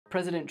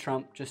President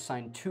Trump just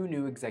signed 2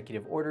 new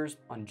executive orders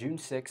on June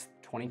 6,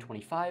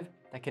 2025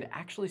 that could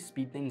actually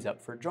speed things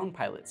up for drone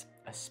pilots,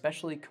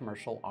 especially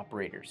commercial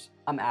operators.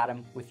 I'm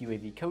Adam with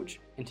UAV Coach,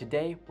 and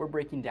today we're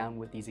breaking down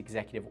what these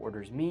executive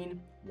orders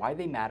mean, why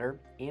they matter,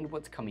 and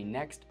what's coming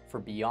next for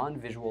beyond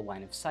visual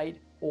line of sight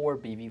or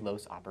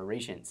BVLOS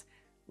operations.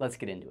 Let's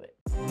get into it.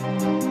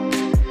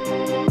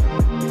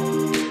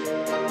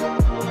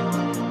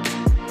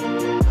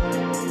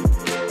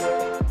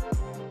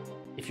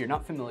 If you're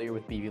not familiar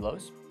with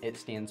BVLOS, it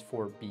stands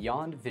for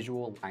Beyond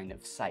Visual Line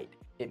of Sight.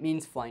 It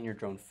means flying your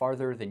drone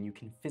farther than you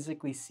can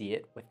physically see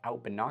it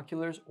without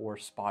binoculars or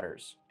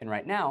spotters. And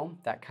right now,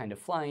 that kind of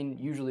flying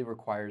usually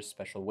requires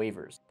special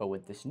waivers. But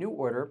with this new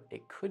order,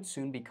 it could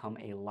soon become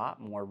a lot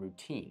more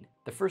routine.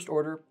 The first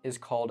order is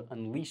called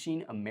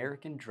Unleashing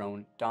American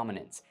Drone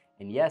Dominance.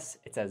 And yes,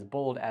 it's as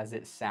bold as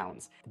it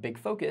sounds. The big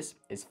focus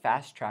is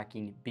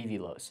fast-tracking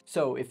BVLOS.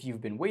 So if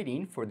you've been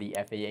waiting for the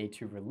FAA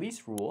to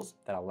release rules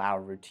that allow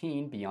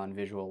routine beyond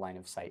visual line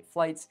of sight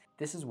flights,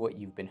 this is what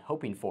you've been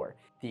hoping for.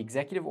 The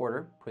executive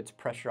order puts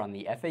pressure on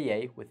the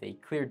FAA with a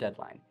clear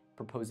deadline.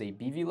 Propose a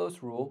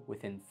BVLOS rule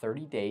within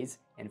 30 days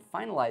and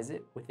finalize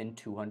it within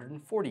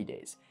 240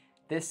 days.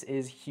 This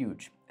is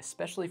huge,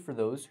 especially for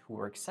those who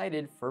are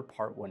excited for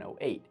Part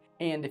 108.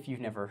 And if you've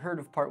never heard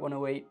of Part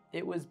 108,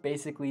 it was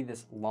basically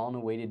this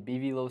long-awaited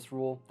BVLOS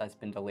rule that's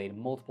been delayed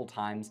multiple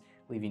times,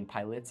 leaving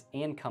pilots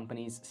and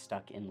companies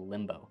stuck in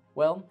limbo.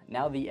 Well,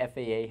 now the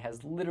FAA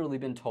has literally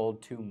been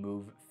told to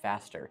move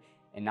faster.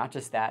 And not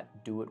just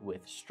that, do it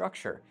with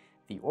structure.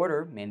 The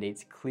order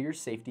mandates clear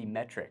safety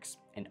metrics,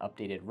 an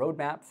updated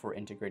roadmap for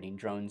integrating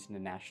drones into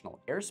national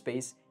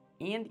airspace,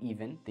 and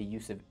even the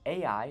use of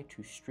AI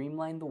to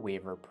streamline the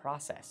waiver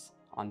process.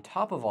 On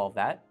top of all of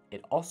that,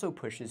 it also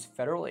pushes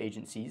federal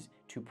agencies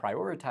to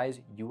prioritize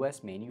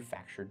US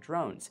manufactured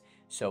drones.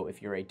 So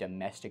if you're a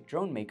domestic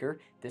drone maker,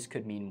 this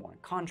could mean more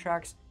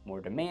contracts,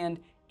 more demand,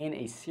 and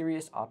a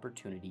serious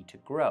opportunity to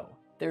grow.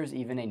 There's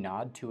even a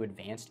nod to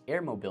advanced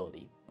air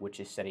mobility, which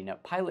is setting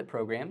up pilot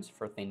programs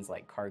for things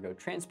like cargo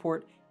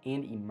transport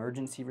and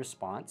emergency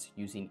response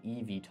using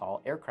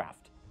eVTOL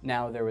aircraft.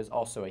 Now, there was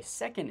also a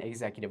second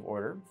executive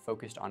order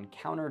focused on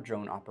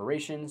counter-drone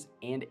operations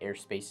and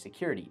airspace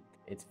security.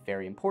 It's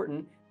very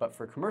important, but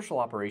for commercial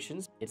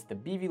operations, it's the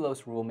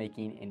BVLOS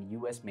rulemaking and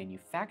US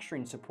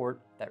manufacturing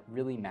support that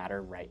really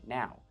matter right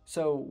now.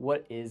 So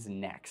what is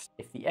next?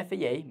 If the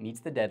FAA meets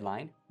the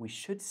deadline, we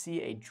should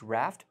see a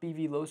draft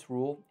BVLOS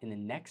rule in the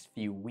next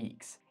few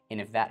weeks. And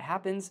if that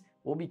happens,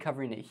 we'll be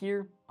covering it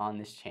here on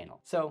this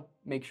channel. So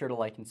make sure to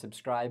like and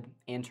subscribe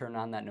and turn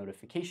on that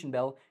notification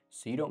bell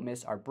so you don't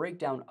miss our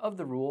breakdown of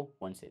the rule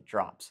once it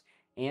drops.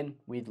 And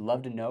we'd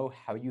love to know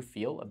how you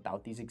feel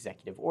about these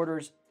executive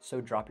orders,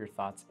 so drop your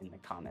thoughts in the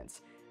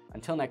comments.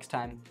 Until next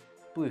time,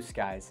 blue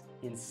skies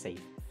and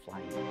safe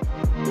flying.